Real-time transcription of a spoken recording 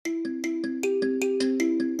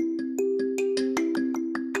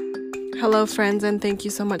Hello, friends, and thank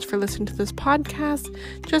you so much for listening to this podcast.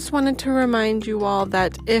 Just wanted to remind you all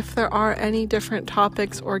that if there are any different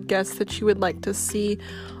topics or guests that you would like to see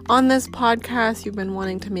on this podcast, you've been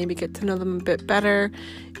wanting to maybe get to know them a bit better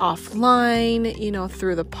offline,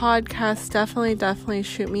 through the podcast, definitely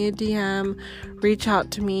shoot me a DM, reach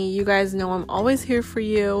out to me. You guys know I'm always here for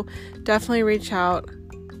you. Definitely reach out.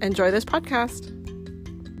 Enjoy this podcast.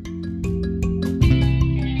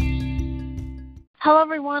 Hello,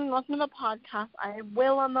 everyone. Welcome to the podcast. I have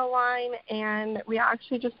Will on the line, and we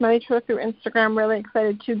actually just met each other through Instagram. Really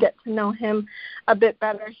excited to get to know him a bit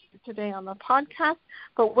better today on the podcast.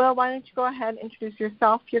 But, Will, why don't you go ahead, introduce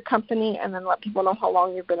yourself, your company, and then let people know how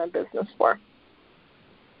long you've been in business for.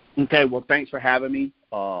 Okay. Well, thanks for having me.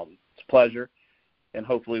 It's a pleasure, and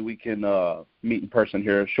hopefully we can meet in person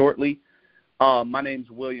here shortly. My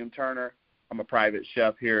name's William Turner. I'm a private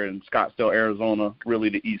chef here in Scottsdale, Arizona, really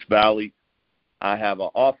the East Valley. I have an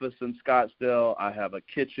office in Scottsdale. I have a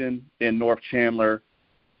kitchen in North Chandler,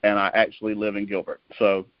 and I actually live in Gilbert.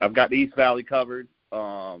 So I've got the East Valley covered.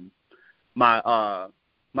 My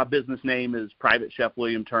business name is Private Chef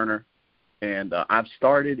William Turner, and I've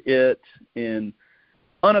started it in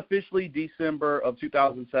unofficially December of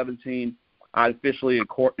 2017. I officially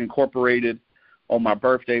incorporated on my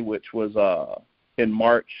birthday, which was in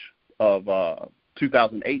March of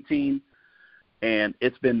 2018. And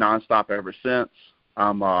it's been nonstop ever since.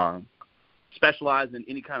 I'm specialized in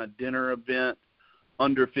any kind of dinner event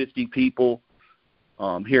under 50 people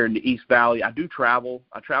here in the East Valley. I do travel.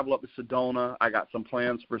 I travel up to Sedona. I got some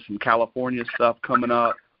plans for some California stuff coming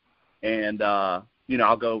up. And, I'll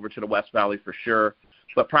go over to the West Valley for sure.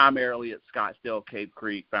 But primarily it's Scottsdale, Cave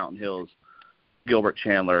Creek, Fountain Hills, Gilbert,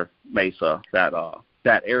 Chandler, Mesa,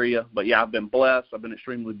 that area. But, yeah, I've been blessed. I've been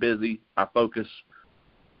extremely busy.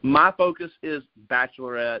 My focus is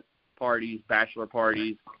bachelorette parties, bachelor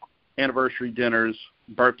parties, anniversary dinners,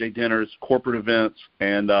 birthday dinners, corporate events,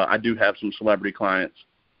 and I do have some celebrity clients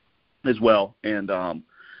as well. And,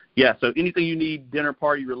 so anything you need dinner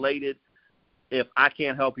party related, if I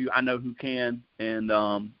can't help you, I know who can. And,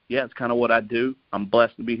 it's kind of what I do. I'm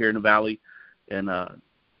blessed to be here in the Valley. And,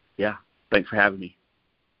 thanks for having me.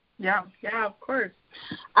 Yeah, of course.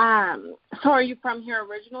 So are you from here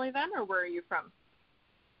originally then, or where are you from?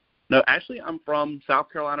 No, actually, I'm from South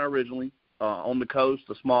Carolina originally, on the coast,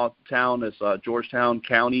 a small town. It's Georgetown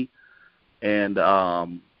County, and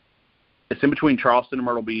it's in between Charleston and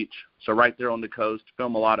Myrtle Beach, so right there on the coast.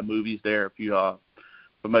 Film a lot of movies there, if you're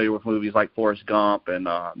familiar with movies like Forrest Gump and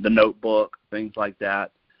The Notebook, things like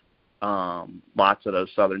that. Lots of those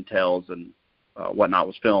Southern tales and whatnot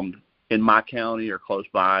was filmed in my county or close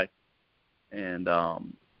by, and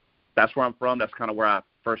that's where I'm from. That's kind of where I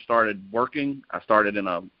first started working. I started in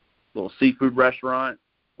a little seafood restaurant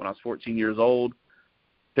when I was 14 years old,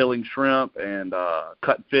 peeling shrimp and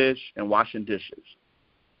cutting fish and washing dishes.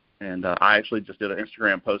 And I actually just did an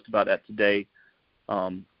Instagram post about that today.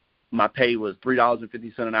 My pay was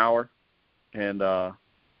 $3.50 an hour, and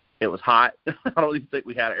it was hot. I don't even think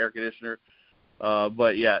we had an air conditioner.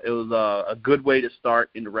 But, yeah, it was a good way to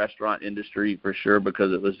start in the restaurant industry for sure,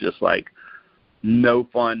 because it was just like no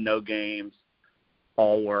fun, no games,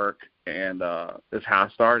 all work, and that's how I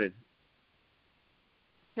started.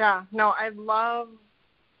 Yeah, no, I love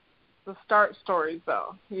the start stories,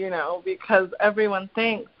 though, because everyone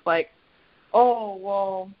thinks, like, oh,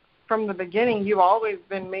 well, from the beginning, you've always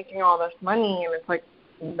been making all this money, and it's like,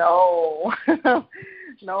 no,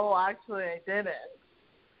 no, actually, I didn't.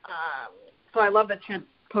 So I love that you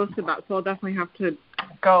posted that, so I'll definitely have to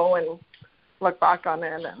go and look back on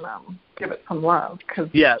it and give it some love.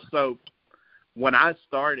 Yeah, so when I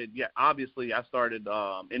started, obviously I started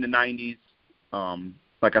in the 90s.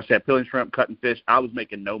 Like I said, peeling shrimp, cutting fish. I was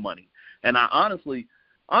making no money. And I honestly,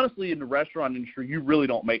 in the restaurant industry, you really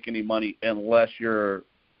don't make any money unless you're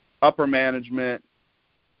upper management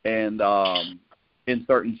and in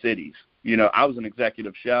certain cities. I was an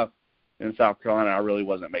executive chef in South Carolina. I really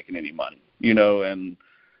wasn't making any money, and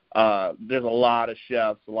there's a lot of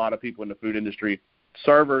chefs, a lot of people in the food industry.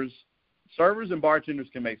 Servers and bartenders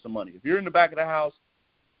can make some money. If you're in the back of the house,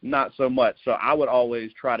 not so much. So I would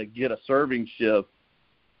always try to get a serving shift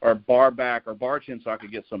or bar back or bartend so I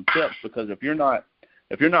could get some tips, because if you're not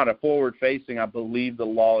a forward facing, I believe the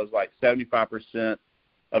law is like 75%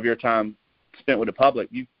 of your time spent with the public,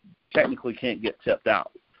 you technically can't get tipped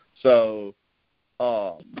out. So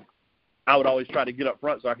I would always try to get up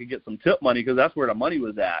front so I could get some tip money, because that's where the money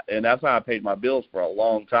was at, and that's how I paid my bills for a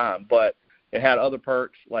long time. But it had other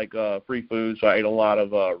perks like free food, so I ate a lot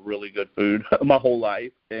of really good food my whole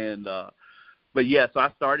life. And but, yeah, so I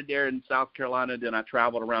started there in South Carolina. Then I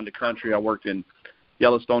traveled around the country. I worked in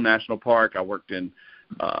Yellowstone National Park. I worked in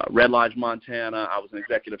Red Lodge, Montana. I was an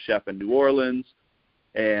executive chef in New Orleans.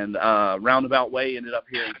 And roundabout way ended up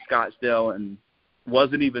here in Scottsdale, and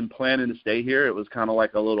wasn't even planning to stay here. It was kind of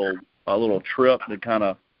like a little trip to kind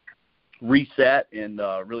of reset and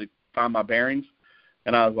really find my bearings.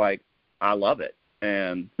 And I was like, I love it.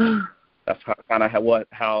 And that's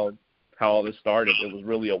how all this started. It was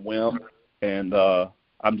really a whim, and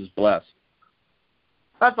I'm just blessed.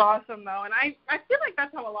 That's awesome, though. And I feel like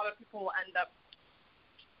that's how a lot of people end up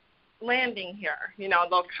landing here. You know,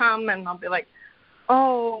 they'll come and they'll be like,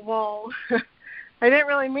 oh, well, I didn't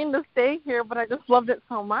really mean to stay here, but I just loved it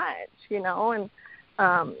so much, you know. And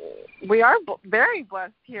we are very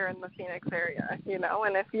blessed here in the Phoenix area, you know.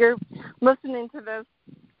 And if you're listening to this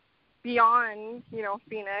beyond, you know,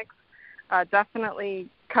 Phoenix, definitely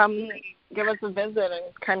come give us a visit and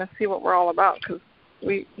kind of see what we're all about, because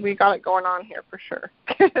we got it going on here for sure.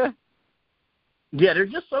 Yeah,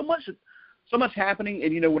 there's just so much happening.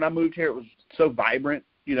 And, you know, when I moved here, it was so vibrant,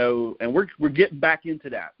 you know, and we're getting back into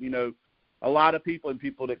that. You know, a lot of people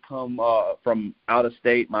that come from out of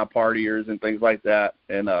state, my partiers and things like that,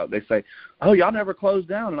 and they say, oh, y'all never closed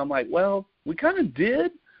down. And I'm like, well, we kind of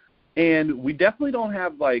did, and we definitely don't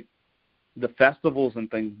have, like, the festivals and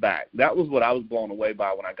things back. That was what I was blown away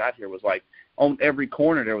by when I got here, was like on every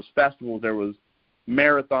corner there was festivals, there was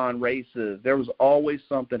marathon races, there was always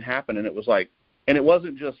something happening. It was like, and it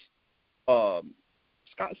wasn't just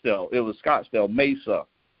Scottsdale. It was Scottsdale, Mesa,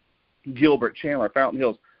 Gilbert, Chandler, Fountain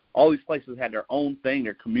Hills. All these places had their own thing,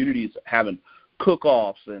 their communities having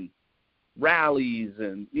cook-offs and rallies,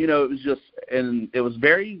 and, you know, it was just, and it was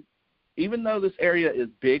very, even though this area is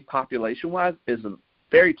big population-wise, is a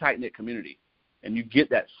very tight-knit community, and you get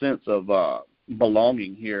that sense of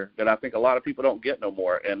belonging here that I think a lot of people don't get no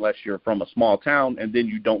more unless you're from a small town, and then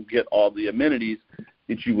you don't get all the amenities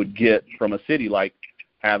that you would get from a city, like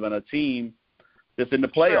having a team that's in the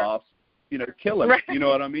playoffs, you know, killing it. You know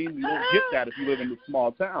what I mean? You don't get that if you live in a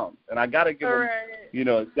small town. And I got to give them, you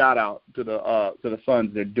know, a shout out to the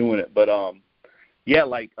Suns. They're doing it. But, yeah,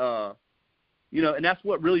 like, you know, and that's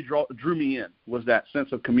what really drew me in, was that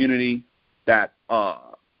sense of community, that,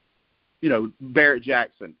 you know, Barrett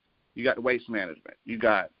Jackson, you got waste management, you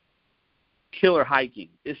got killer hiking.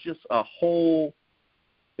 It's just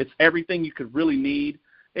it's everything you could really need.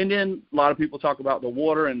 And then a lot of people talk about the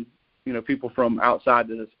water, and, you know, people from outside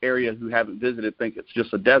of this area who haven't visited think it's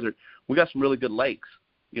just a desert. We got some really good lakes,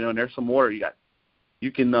 you know, and there's some water.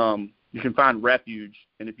 You can find refuge,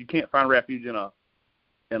 and if you can't find refuge in a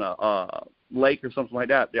lake or something like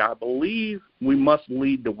that, I believe we must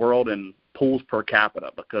lead the world in pools per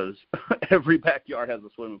capita, because every backyard has a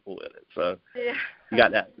swimming pool in it. So yeah, you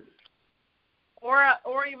got that.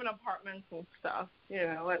 Or even apartments and stuff, you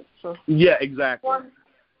know. It's just yeah, exactly.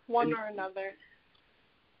 One or another.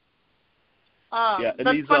 Yeah, and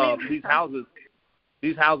these houses,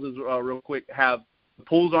 real quick, have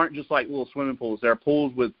pools. Aren't just like little swimming pools. They're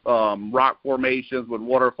pools with rock formations, with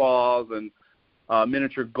waterfalls, and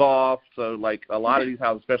miniature golf. So, like, a lot of these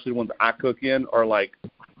houses, especially the ones I cook in, are like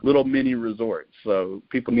little mini resorts. So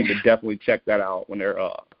people need to definitely check that out when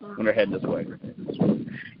they're heading this way.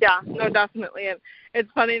 Yeah, no, definitely. And it's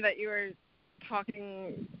funny that you were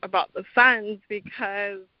talking about the Suns,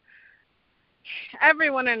 because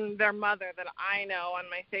everyone and their mother that I know on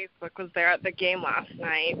my Facebook was there at the game last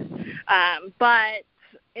night. But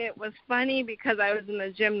it was funny because I was in the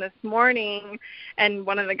gym this morning, and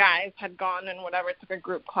one of the guys had gone and took a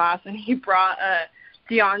group class, and he brought a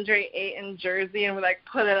DeAndre Ayton jersey, and we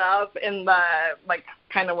put it up in the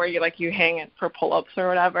kind of where you hang it for pull-ups or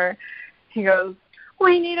whatever. He goes,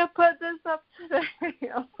 we need to put this up today.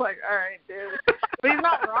 I was like, all right, dude. But he's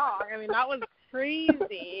not wrong. I mean, that was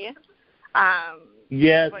crazy.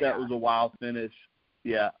 Yes, that was a wild finish.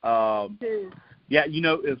 Yeah. Yeah, you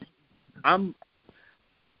know,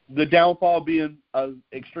 the downfall being an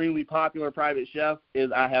extremely popular private chef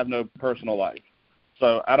is I have no personal life.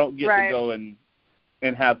 So I don't get to go and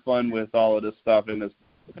have fun with all of this stuff. And this,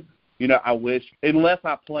 you know, I wish, unless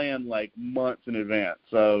I plan months in advance.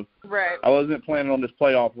 So I wasn't planning on this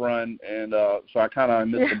playoff run, and so I kind of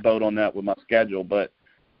missed the boat on that with my schedule. But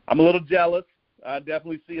I'm a little jealous. I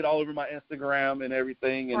definitely see it all over my Instagram and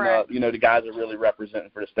everything. And, you know, the guys are really representing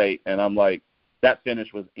for the state. And I'm like, that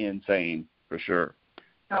finish was insane for sure.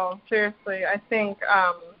 Oh, seriously. I think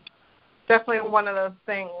definitely one of those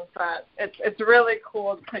things that it's really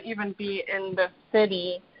cool to even be in the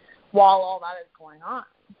city while all that is going on.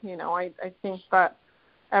 You know, I think that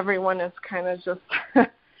everyone is kind of just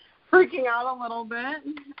freaking out a little bit,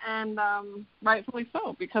 and rightfully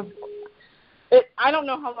so, because I don't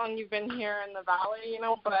know how long you've been here in the Valley, you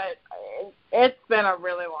know, but it's been a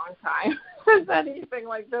really long time since anything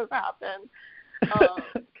like this happened. So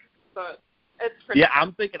it's pretty. Yeah,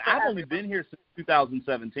 I'm thinking I've only been here since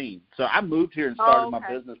 2017, so I moved here and started my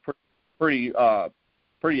business pretty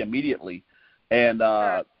immediately, and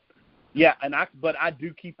yeah, but I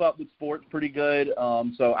do keep up with sports pretty good,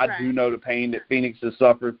 so I do know the pain that Phoenix has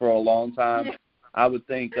suffered for a long time. Yeah. I would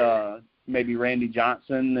think maybe Randy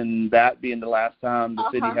Johnson, and that being the last time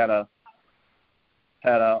the city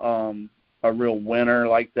had a real winner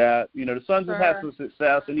like that. You know, the Suns have had some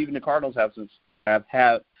success, and even the Cardinals have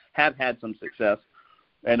had some success.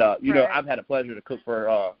 And you know, I've had a pleasure to cook for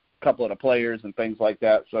a couple of the players and things like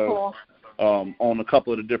that. So on a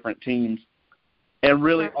couple of the different teams. And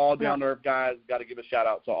really, all down-to-earth guys, got to give a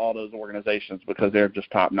shout-out to all those organizations because they're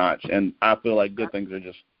just top-notch. And I feel like good things are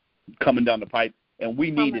just coming down the pipe, and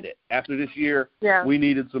we needed it. After this year, we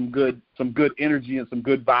needed some good energy and some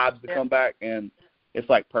good vibes to come back, and it's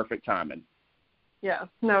like perfect timing. Yeah,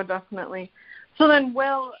 no, definitely. So then,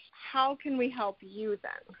 Will, how can we help you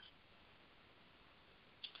then?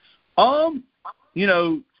 You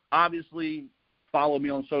know, obviously, follow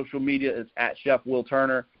me on social media. It's at Chef Will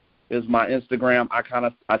Turner. Is my Instagram. I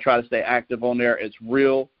try to stay active on there. It's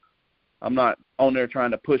real. I'm not on there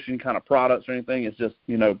trying to push any kind of products or anything. It's just,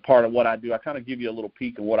 you know, part of what I do. I kind of give you a little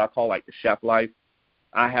peek of what I call like the chef life.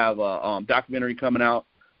 I have a documentary coming out.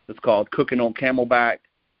 It's called Cooking on Camelback.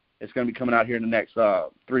 It's going to be coming out here in the next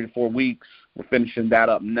 3 to 4 weeks. We're finishing that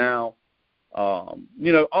up now.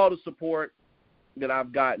 You know, all the support that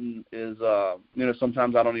I've gotten is, you know,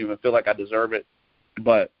 sometimes I don't even feel like I deserve it,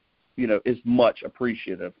 but you know, is much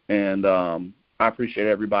appreciative, and I appreciate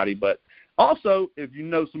everybody. But also, if you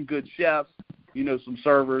know some good chefs, you know some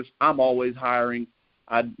servers, I'm always hiring.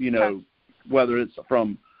 You know, whether it's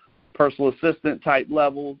from personal assistant type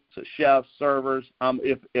level to chefs, servers.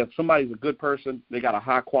 If somebody's a good person, they got a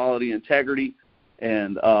high quality integrity,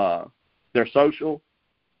 and they're social,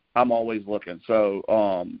 I'm always looking.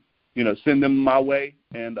 So, you know, send them my way.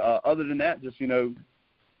 And other than that, just, you know,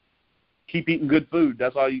 keep eating good food.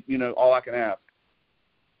 That's all all I can ask.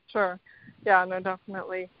 Sure. Yeah, no,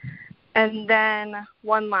 definitely. And then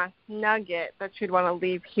one last nugget that you'd want to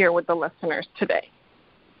leave here with the listeners today.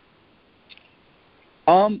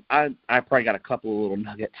 I probably got a couple of little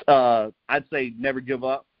nuggets. I'd say never give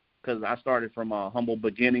up, because I started from humble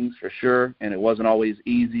beginnings for sure, and it wasn't always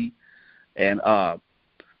easy. And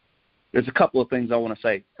there's a couple of things I want to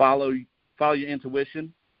say. Follow your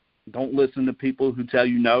intuition. Don't listen to people who tell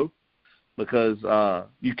you no, because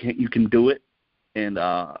you can do it, and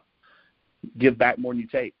give back more than you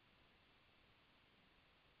take.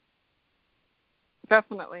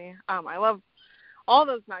 Definitely. I love all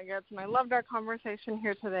those nuggets, and I loved our conversation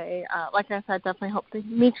here today. Like I said, definitely hope to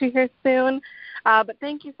meet you here soon. But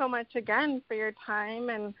thank you so much again for your time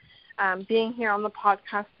and being here on the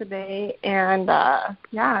podcast today. And,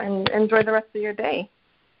 and enjoy the rest of your day.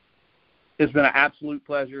 It's been an absolute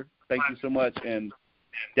pleasure. Thank you so much, and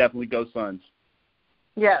definitely go Suns.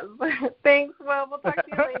 Yes. Thanks, Will. We'll talk to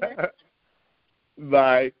you later.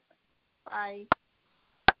 Bye. Bye.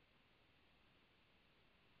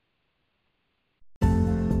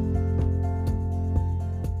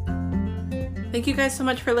 Thank you guys so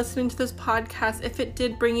much for listening to this podcast. If it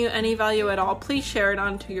did bring you any value at all, please share it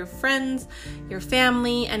on to your friends, your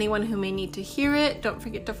family, anyone who may need to hear it. Don't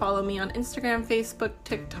forget to follow me on Instagram, Facebook,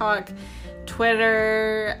 TikTok,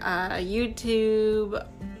 Twitter, YouTube,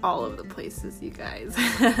 all of the places, you guys.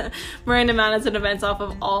 Miranda Madison events off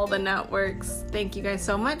of all the networks. Thank you guys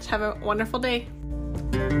so much. Have a wonderful day.